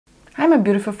Hi my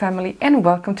beautiful family and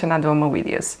welcome to another one of my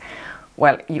videos.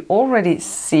 Well, you already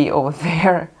see over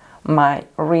there my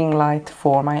ring light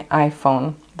for my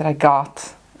iPhone that I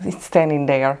got. It's standing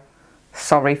there.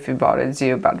 Sorry if it bothers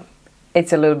you, but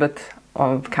it's a little bit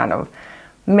of kind of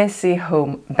messy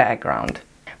home background.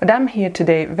 But I'm here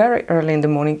today very early in the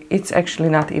morning. It's actually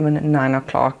not even 9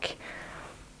 o'clock.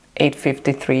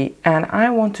 8:53, and I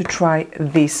want to try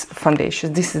this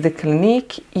foundation. This is the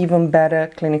Clinique Even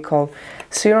Better Clinical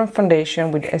Serum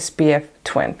Foundation with SPF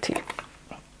 20.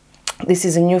 This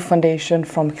is a new foundation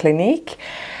from Clinique,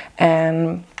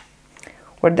 and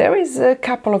where there is a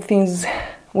couple of things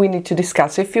we need to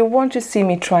discuss. If you want to see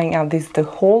me trying out this the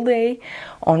whole day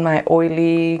on my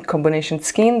oily combination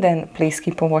skin, then please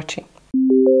keep on watching.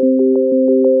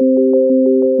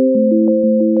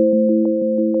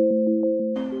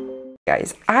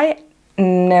 Guys, I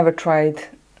never tried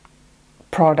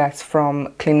products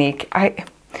from Clinique. I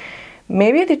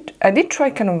did try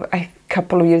kind of a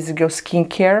couple of years ago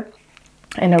skincare,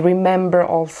 and I remember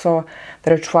also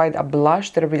that I tried a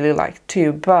blush that I really liked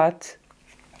too, but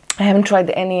I haven't tried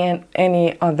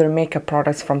any other makeup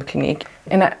products from Clinique,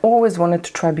 and I always wanted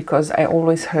to try because I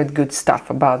always heard good stuff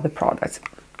about the products.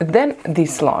 But then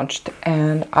this launched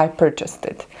and I purchased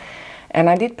it. And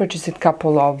I did purchase it a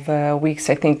couple of weeks,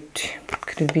 I think,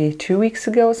 could it be 2 weeks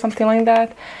ago or something like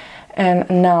that. And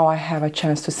now I have a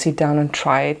chance to sit down and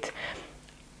try it.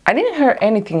 I didn't hear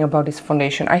anything about this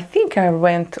foundation. I think I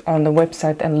went on the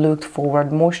website and looked for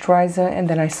moisturizer, and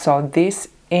then I saw this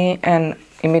and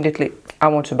immediately I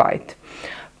want to buy it.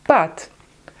 But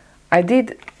I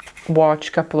did watch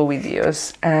a couple of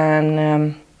videos,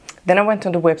 and then I went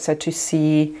on the website to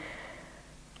see.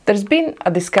 There's been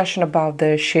a discussion about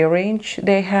the shade range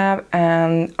they have,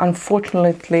 and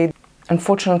unfortunately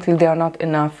there are not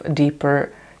enough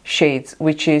deeper shades,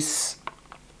 which is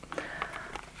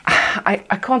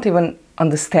I can't even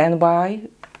understand why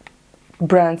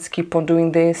brands keep on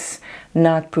doing this,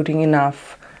 not putting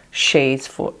enough shades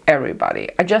for everybody.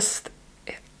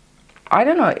 I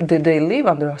don't know, did they live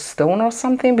under a stone or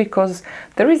something? Because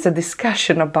there is a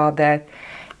discussion about that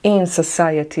in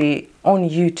society, on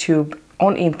YouTube,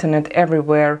 on internet,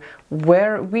 everywhere,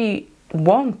 where we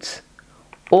want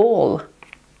all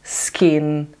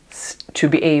skins to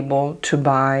be able to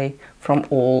buy from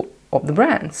all of the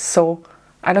brands. So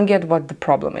I don't get what the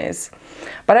problem is.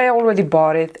 But I already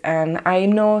bought it, and I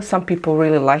know some people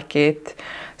really like it.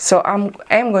 So I'm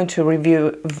going to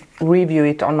review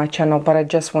it on my channel, but I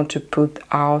just want to put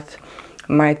out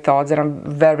my thoughts that I'm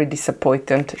very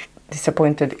disappointed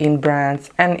in brands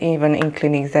and even in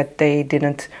Clinique that they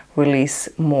didn't release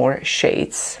more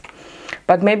shades.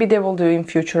 But maybe they will do in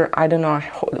future. I don't know. I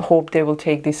hope they will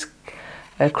take this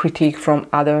critique from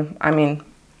other. I mean,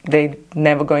 they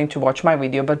never going to watch my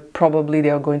video, but probably they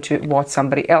are going to watch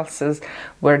somebody else's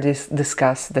where they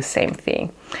discuss the same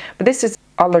thing. But this is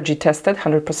allergy tested,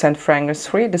 100% fragrance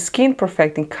free, the skin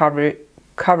perfecting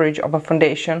coverage of a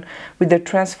foundation with the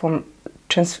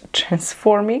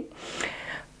transforming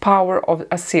power of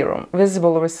a serum.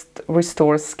 Visible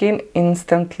restores skin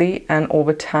instantly and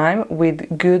over time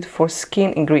with good for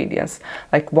skin ingredients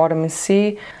like vitamin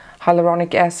C,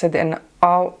 hyaluronic acid, and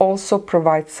also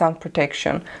provides sun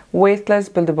protection. Weightless,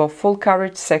 buildable, full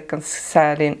coverage, second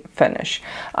satin finish.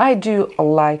 I do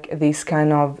like these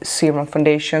kind of serum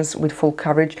foundations with full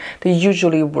coverage. They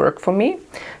usually work for me.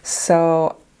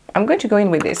 So I'm going to go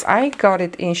in with this. I got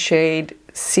it in shade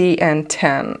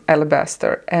CN10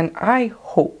 Alabaster, and I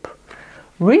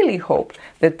really hope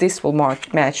that this will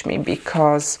match me,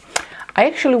 because I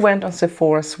actually went on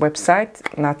Sephora's website,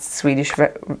 not Swedish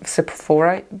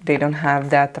Sephora. They don't have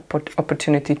that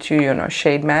opportunity to, you know,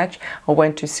 shade match. I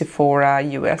went to Sephora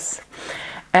US,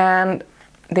 and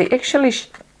they actually,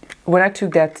 when I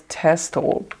took that test,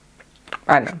 or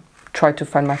I don't know, tried to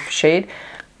find my shade,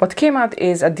 what came out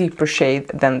is a deeper shade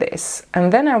than this.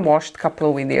 And then I watched a couple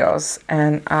of videos,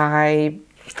 and I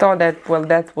thought that, well,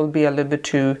 that will be a little bit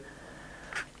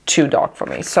too dark for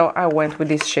me. So I went with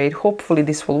this shade. Hopefully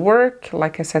this will work.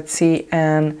 Like I said,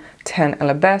 CN10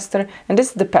 Alabaster. And this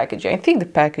is the packaging. I think the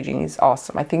packaging is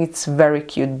awesome. I think it's very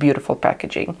cute, beautiful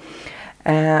packaging.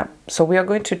 So we are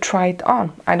going to try it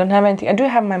on. I don't have anything. I do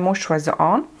have my moisturizer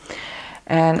on.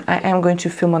 And I am going to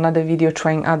film another video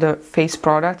trying other face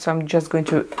products. So I'm just going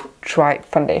to try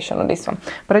foundation on this one.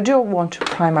 But I do want to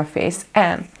prime my face,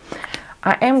 and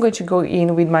I am going to go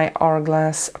in with my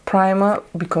Hourglass primer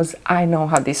because I know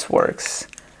how this works.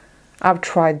 I've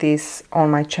tried this on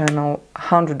my channel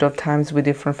hundreds of times with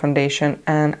different foundation,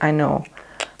 and I know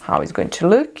how it's going to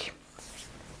look.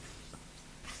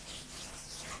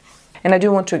 And I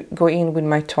do want to go in with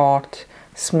my Tarte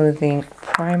Smoothing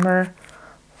Primer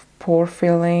pore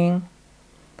filling,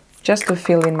 just to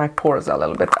fill in my pores a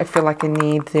little bit. I feel like I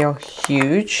need, they're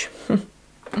huge,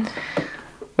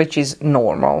 which is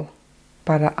normal,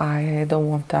 but I don't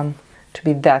want them to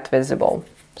be that visible.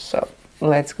 So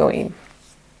let's go in.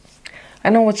 I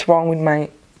know what's wrong with my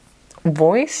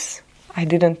voice. I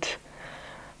didn't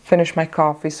finish my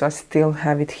coffee, so I still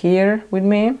have it here with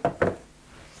me.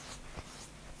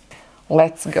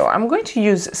 Let's go. I'm going to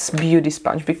use beauty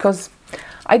sponge because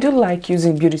I do like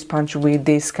using beauty sponge with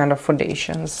these kind of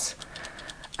foundations.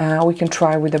 We can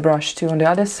try with the brush too on the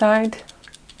other side.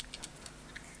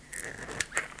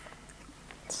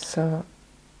 So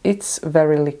it's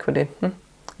very liquidy.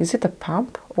 Is it a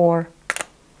pump or...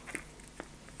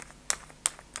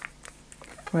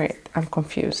 Wait, I'm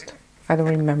confused. I don't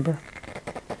remember.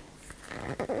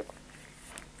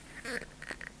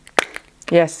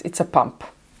 Yes, it's a pump.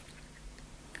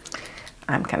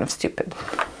 I'm kind of stupid.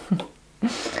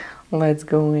 Let's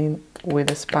go in with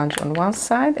a sponge on one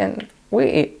side and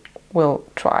we will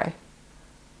try.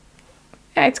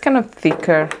 Yeah, it's kind of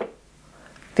thicker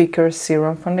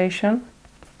serum foundation.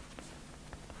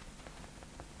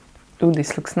 Ooh,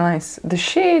 this looks nice. The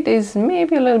shade is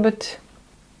maybe a little bit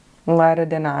lighter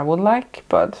than I would like,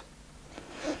 but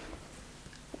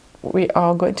we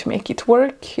are going to make it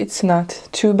work. It's not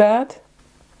too bad.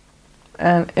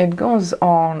 And it goes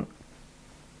on,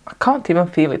 I can't even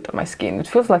feel it on my skin. It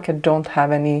feels like I don't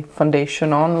have any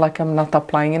foundation on, like I'm not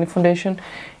applying any foundation.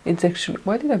 It's actually,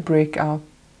 why did I break out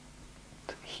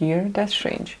here? That's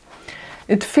strange.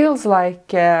 It feels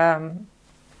like I'm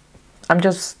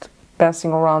just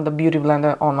passing around the beauty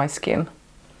blender on my skin.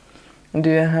 Do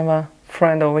you have a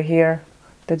friend over here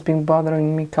that's been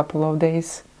bothering me a couple of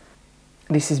days?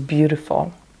 This is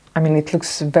beautiful. I mean, it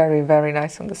looks very, very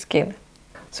nice on the skin.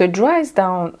 So it dries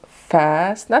down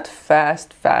fast, not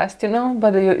fast, you know,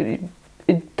 but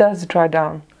it does dry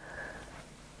down.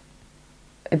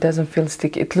 It doesn't feel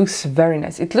sticky. It looks very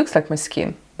nice. It looks like my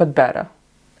skin, but better,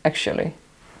 actually.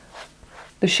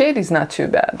 The shade is not too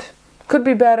bad. Could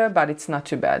be better, but it's not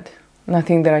too bad.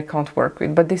 Nothing that I can't work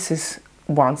with, but this is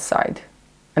one side.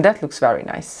 And that looks very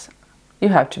nice. You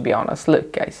have to be honest.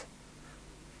 Look, guys.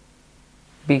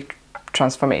 Big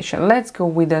transformation. Let's go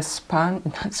with a sponge.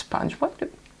 Not sponge.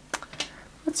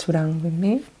 What's wrong with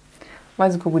me?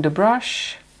 Let's go with the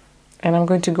brush. And I'm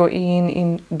going to go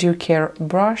in Due Care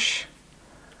brush.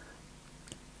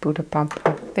 Put a pump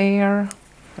up there.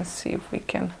 Let's see if we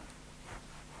can.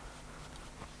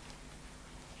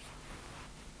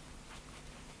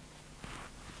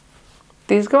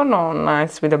 These go on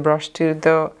nice with the brush too,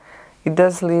 though it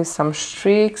does leave some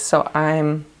streaks, so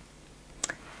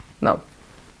no.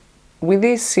 With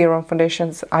these serum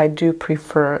foundations, I do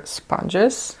prefer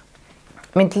sponges.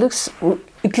 I mean, it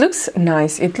looks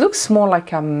nice. It looks more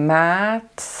like a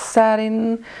matte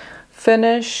satin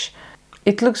finish.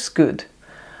 It looks good.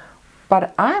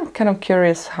 But I'm kind of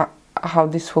curious how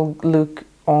this will look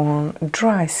on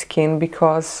dry skin,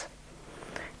 because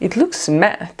it looks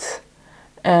matte.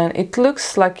 And it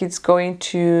looks like it's going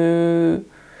to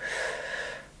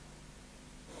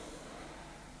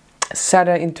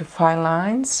settle into fine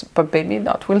lines, but maybe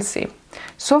not, we'll see.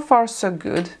 So far so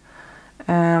good.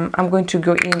 I'm going to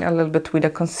go in a little bit with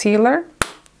a concealer.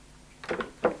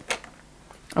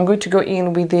 I'm going to go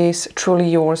in with this Truly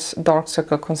Yours Dark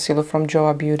Circle Concealer from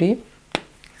Joa Beauty.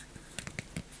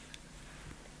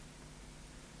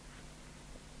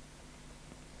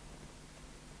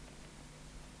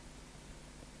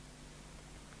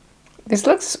 This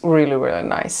looks really, really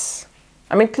nice.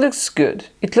 I mean, it looks good.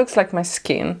 It looks like my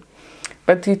skin,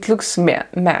 but it looks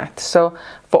matte. So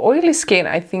for oily skin,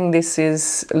 I think this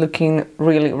is looking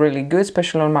really, really good,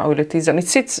 especially on my oily T's. And it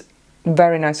sits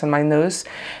very nice on my nose.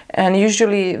 And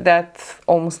usually that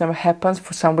almost never happens.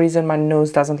 For some reason, my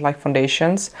nose doesn't like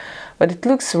foundations. But it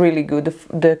looks really good.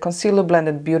 The concealer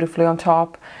blended beautifully on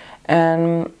top.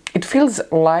 And it feels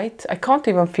light. I can't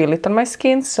even feel it on my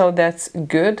skin, so that's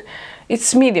good.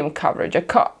 It's medium coverage.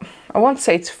 I won't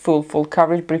say it's full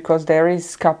coverage, because there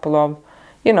is a couple of,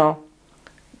 you know,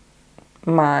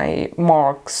 my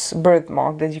marks,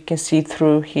 birthmark that you can see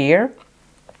through here,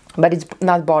 but it's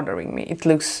not bothering me. It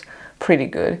looks pretty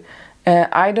good.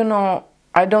 I don't know.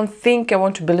 I don't think I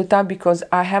want to build it up, because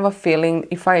I have a feeling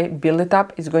if I build it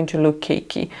up, it's going to look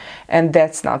cakey, and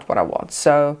that's not what I want.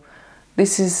 So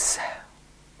this is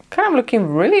kind of looking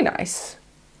really nice.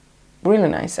 Really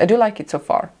nice. I do like it so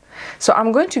far. So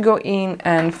I'm going to go in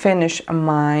and finish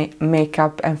my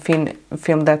makeup and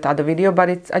film that other video,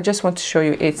 but I just want to show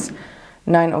you it's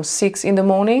 9:06 in the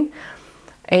morning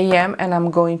a.m. and I'm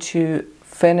going to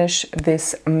finish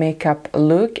this makeup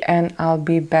look, and I'll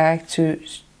be back to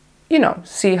you know,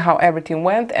 see how everything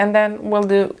went, and then we'll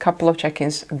do a couple of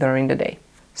check-ins during the day.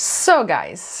 So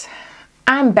guys,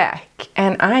 I'm back,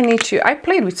 and I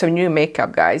played with some new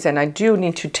makeup, guys, and I do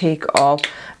need to take off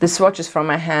the swatches from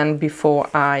my hand before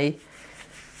I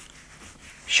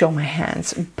show my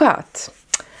hands, but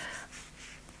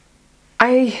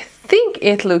I think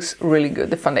it looks really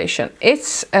good, the foundation.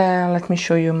 It's let me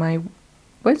show you my,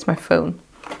 where's my phone?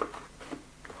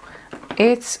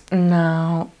 It's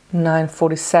now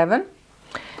 9:47,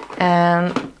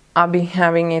 and I've been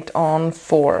having it on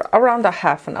for around a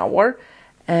half an hour,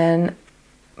 and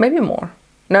maybe more.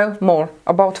 No, more,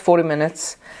 about 40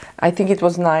 minutes. I think it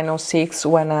was 9:06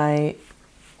 when I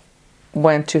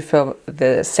went to film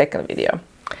the second video.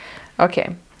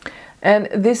 Okay, and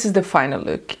this is the final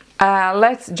look.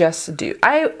 Let's just do,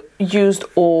 I used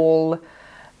all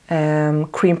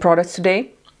cream products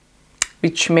today,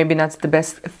 which maybe not the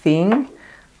best thing,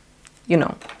 you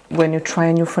know, when you try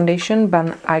a new foundation,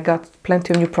 but I got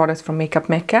plenty of new products from Makeup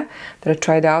Mecca that I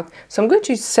tried out. So I'm going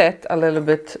to set a little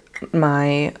bit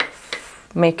my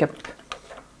makeup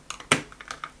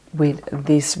with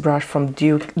this brush from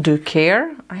Do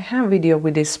Care. I have a video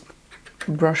with this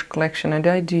brush collection and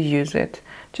I do use it.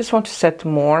 Just want to set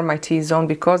more my T-zone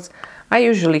because I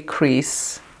usually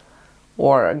crease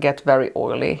or get very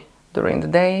oily during the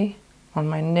day on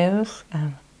my nose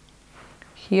and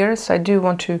here, so I do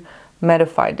want to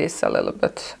mattify this a little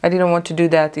bit. I didn't want to do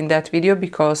that in that video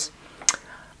because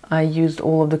I used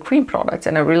all of the cream products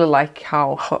and I really like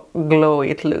how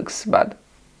glowy it looks, but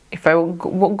if I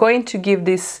were going to give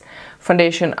this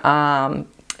foundation a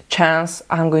chance,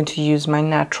 I'm going to use my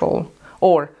natural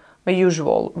or my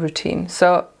usual routine.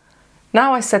 So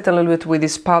now I set a little bit with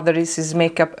this powder. This is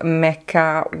Makeup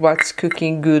Mecca What's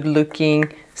Cooking Good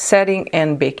Looking Setting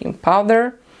and Baking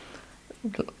Powder.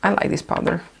 I like this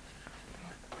powder.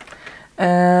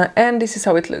 And this is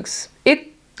how it looks.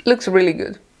 It looks really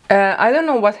good. I don't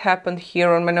know what happened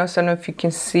here on my nose. I don't know if you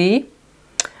can see.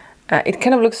 It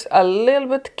kind of looks a little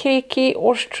bit cakey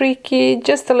or streaky,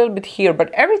 just a little bit here,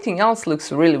 but everything else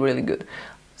looks really, really good.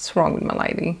 What's wrong with my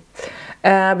lighting?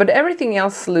 But everything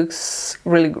else looks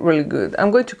really, really good.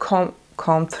 I'm going to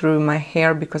comb through my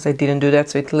hair because I didn't do that,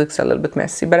 so it looks a little bit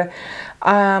messy. But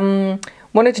I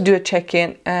wanted to do a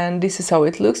check-in, and this is how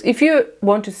it looks. If you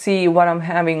want to see what I'm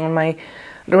having on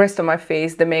the rest of my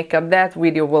face, the makeup, that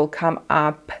video will come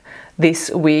up this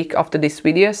week after this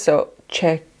video, so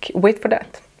wait for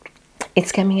that.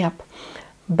 It's coming up.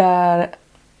 But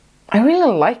I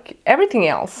really like everything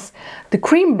else. The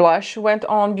cream blush went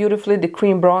on beautifully, the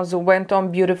cream bronzer went on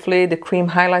beautifully, the cream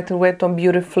highlighter went on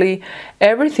beautifully.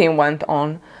 Everything went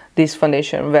on this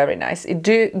foundation very nice. It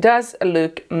does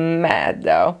look matte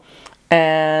though.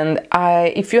 And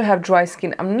if you have dry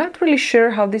skin, I'm not really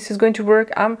sure how this is going to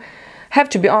work. I have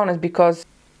to be honest because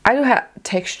I do have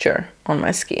texture on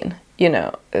my skin, you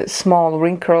know, small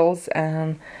wrinkles,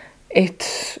 and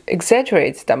it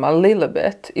exaggerates them a little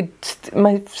bit.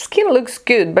 My skin looks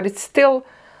good, but it's still,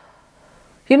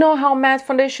 you know how matte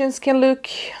foundations can look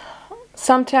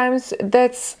sometimes.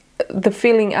 That's the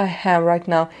feeling I have right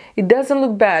now. It doesn't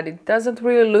look bad. It doesn't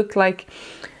really look like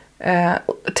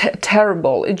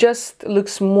terrible. It just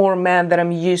looks more matte than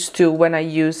I'm used to when I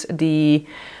use the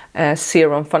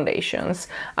serum foundations.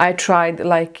 I tried,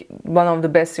 like, one of the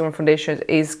best serum foundations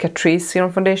is Catrice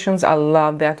serum foundations. I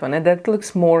love that one, and that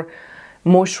looks more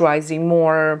moisturizing,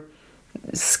 more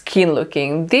skin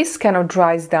looking. This kind of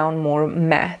dries down more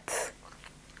matte,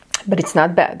 but it's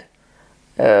not bad.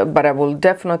 But I will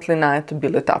definitely not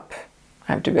build it up,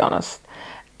 I have to be honest.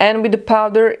 And with the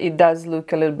powder, it does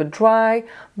look a little bit dry,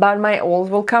 but my oils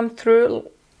will come through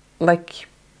like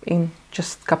in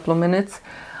just a couple of minutes.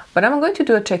 But I'm going to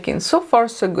do a check-in. So far,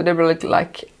 so good. I really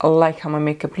like how my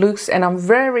makeup looks, and I'm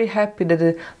very happy that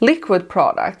the liquid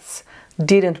products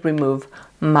didn't remove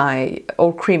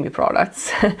or creamy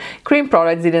products. Cream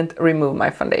products didn't remove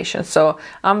my foundation, so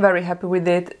I'm very happy with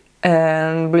it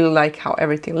and really like how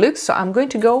everything looks. So I'm going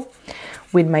to go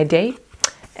with my day,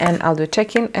 and I'll do a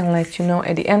check-in and let you know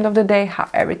at the end of the day how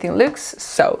everything looks.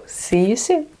 So see you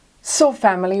soon. So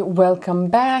family, welcome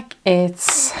back.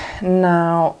 It's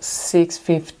now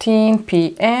 6:15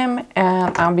 p.m.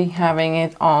 and I've been having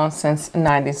it on since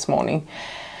 9 this morning,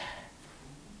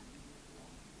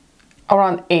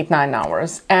 around 8-9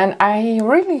 hours, and I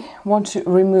really want to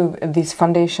remove this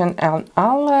foundation, and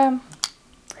I'll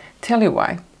tell you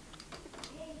why.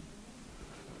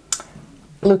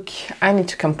 Look, I need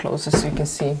to come closer so you can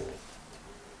see.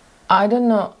 I don't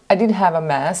know, I did have a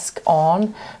mask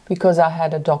on because I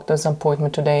had a doctor's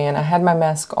appointment today, and I had my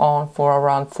mask on for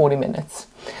around 40 minutes.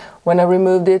 When I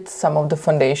removed it, some of the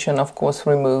foundation, of course,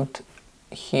 removed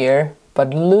here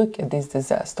but look at this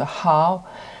disaster, how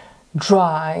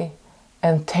dry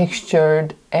and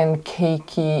textured and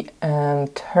cakey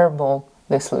and terrible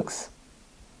this looks.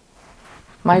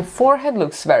 My forehead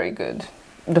looks very good.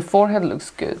 The forehead looks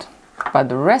good, but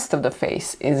the rest of the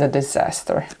face is a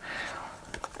disaster.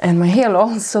 And my hair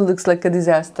also looks like a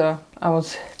disaster. I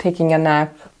was taking a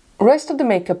nap. Rest of the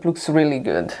makeup looks really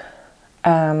good.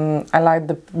 I like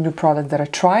the new product that I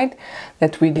tried.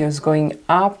 That video is going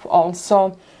up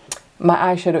also. My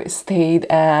eyeshadow stayed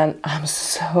and I'm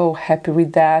so happy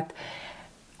with that.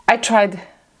 I tried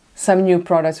some new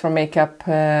products for makeup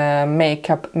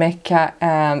Mecca,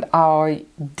 and I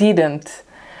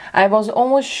was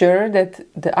almost sure that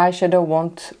the eyeshadow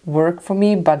won't work for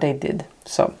me, but they did.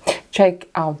 So check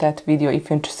out that video if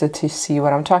you're interested to see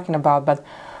what I'm talking about. But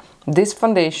this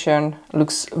foundation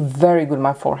looks very good on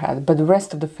my forehead, but the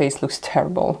rest of the face looks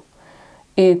terrible.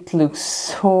 It looks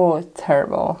so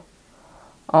terrible.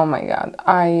 Oh my god,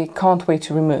 I can't wait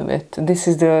to remove it. This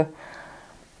is the...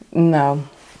 no,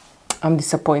 I'm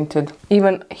disappointed.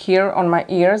 Even here on my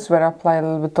ears where I apply a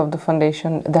little bit of the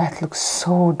foundation, that looks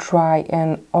so dry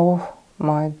and oh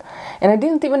my... and I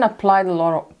didn't even apply a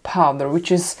lot of powder,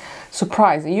 which is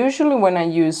surprising. Usually when I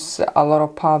use a lot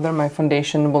of powder, my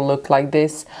foundation will look like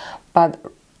this, but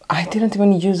I didn't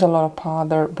even use a lot of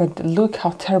powder. But look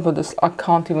how terrible this... I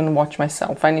can't even watch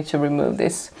myself. I need to remove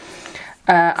this.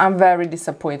 I'm very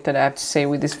disappointed, I have to say,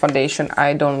 with this foundation.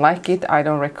 I don't like it. I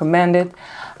don't recommend it.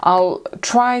 I'll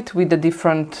try it with the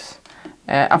different,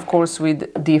 of course,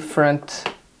 with different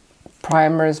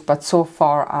primers, but so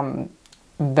far I'm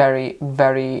very,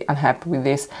 very unhappy with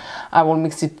this. I will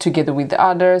mix it together with the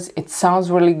others. It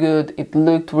sounds really good. It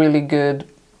looked really good.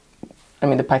 I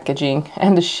mean, the packaging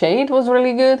and the shade was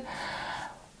really good,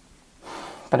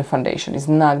 but the foundation is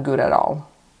not good at all.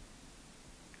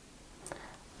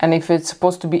 And if it's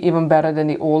supposed to be even better than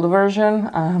the old version,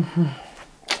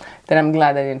 then I'm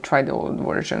glad I didn't try the old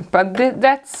version. But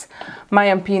that's my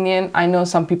opinion. I know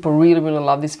some people really, really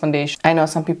love this foundation. I know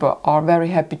some people are very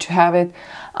happy to have it.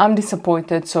 I'm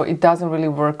disappointed, so it doesn't really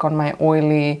work on my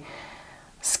oily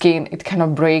skin. It kind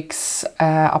of breaks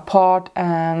apart.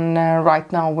 And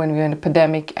right now, when we're in a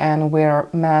pandemic and wear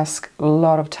masks a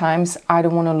lot of times, I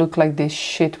don't want to look like this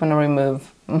shit when I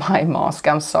remove my mask.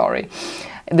 I'm sorry.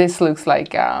 This looks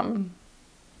like, no,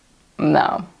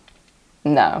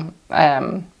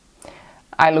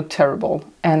 I look terrible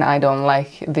and I don't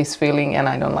like this feeling and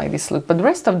I don't like this look. But the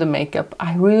rest of the makeup,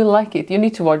 I really like it. You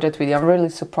need to watch that video. I'm really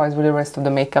surprised with the rest of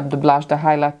the makeup, the blush, the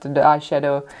highlighter, the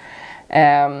eyeshadow.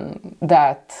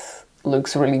 That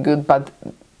looks really good, but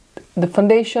the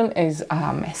foundation is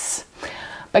a mess.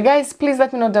 But guys, please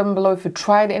let me know down below if you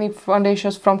tried any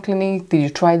foundations from Clinique. Did you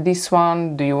try this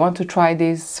one? Do you want to try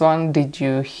this one? Did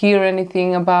you hear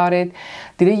anything about it?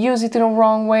 Did I use it in a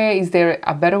wrong way? Is there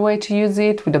a better way to use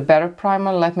it with a better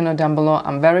primer? Let me know down below.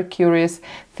 I'm very curious.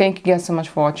 Thank you guys so much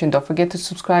for watching. Don't forget to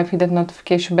subscribe, hit that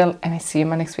notification bell, and I see you in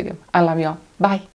my next video. I love you all. Bye.